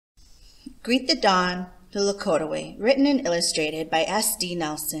Greet the Dawn the Lakota Way, written and illustrated by S.D.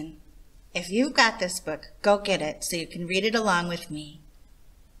 Nelson. If you've got this book, go get it so you can read it along with me.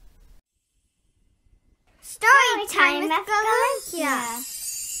 Story time with Kaluhya.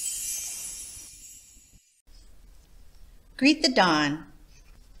 Greet the Dawn.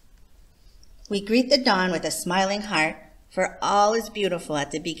 We greet the dawn with a smiling heart, for all is beautiful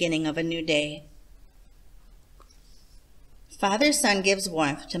at the beginning of a new day. Father Sun gives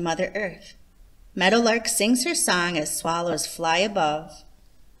warmth to Mother Earth. Meadowlark sings her song as swallows fly above.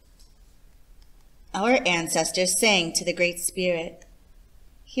 Our ancestors sang to the Great Spirit,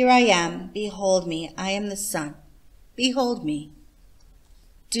 "Here I am, behold me, I am the sun, behold me."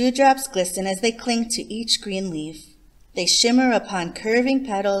 Dewdrops glisten as they cling to each green leaf. They shimmer upon curving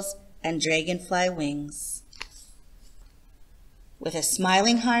petals and dragonfly wings. With a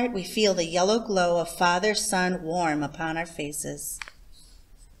smiling heart, we feel the yellow glow of Father Sun warm upon our faces.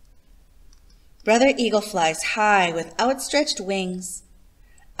 Brother Eagle flies high with outstretched wings.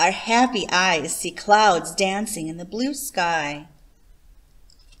 Our happy eyes see clouds dancing in the blue sky.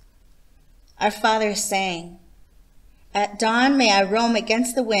 Our father sang, "At dawn may I roam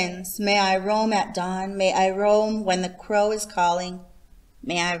against the winds, may I roam at dawn, may I roam when the crow is calling,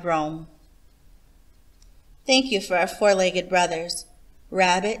 may I roam." Thank you for our four-legged brothers,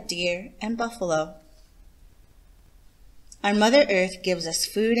 rabbit, deer, and buffalo. Our Mother Earth gives us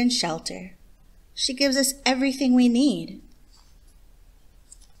food and shelter. She gives us everything we need.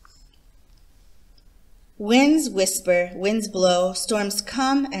 Winds whisper, winds blow, storms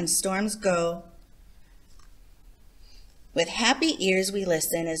come and storms go. With happy ears we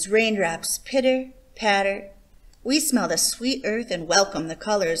listen as raindrops pitter, patter. We smell the sweet earth and welcome the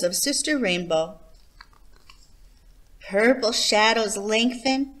colors of Sister Rainbow. Purple shadows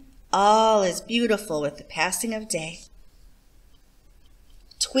lengthen, all is beautiful with the passing of day.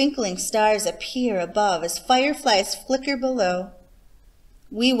 Twinkling stars appear above as fireflies flicker below.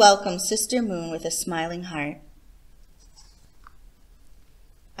 We welcome Sister Moon with a smiling heart.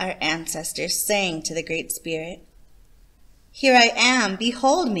 Our ancestors sang to the Great Spirit, "Here I am,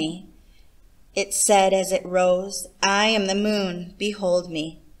 behold me." It said as it rose, "I am the moon, behold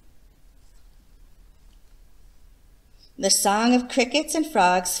me." The song of crickets and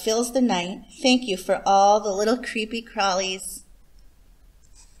frogs fills the night. Thank you for all the little creepy crawlies.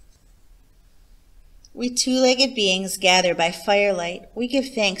 We two-legged beings gather by firelight. We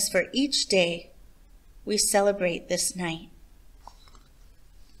give thanks for each day. We celebrate this night.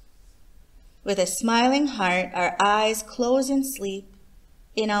 With a smiling heart, our eyes close in sleep.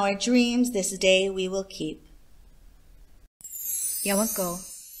 In our dreams, this day we will keep. Yawanko,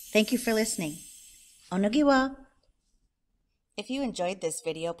 thank you for listening. Onogiwa. If you enjoyed this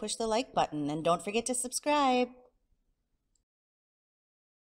video, push the like button and don't forget to subscribe.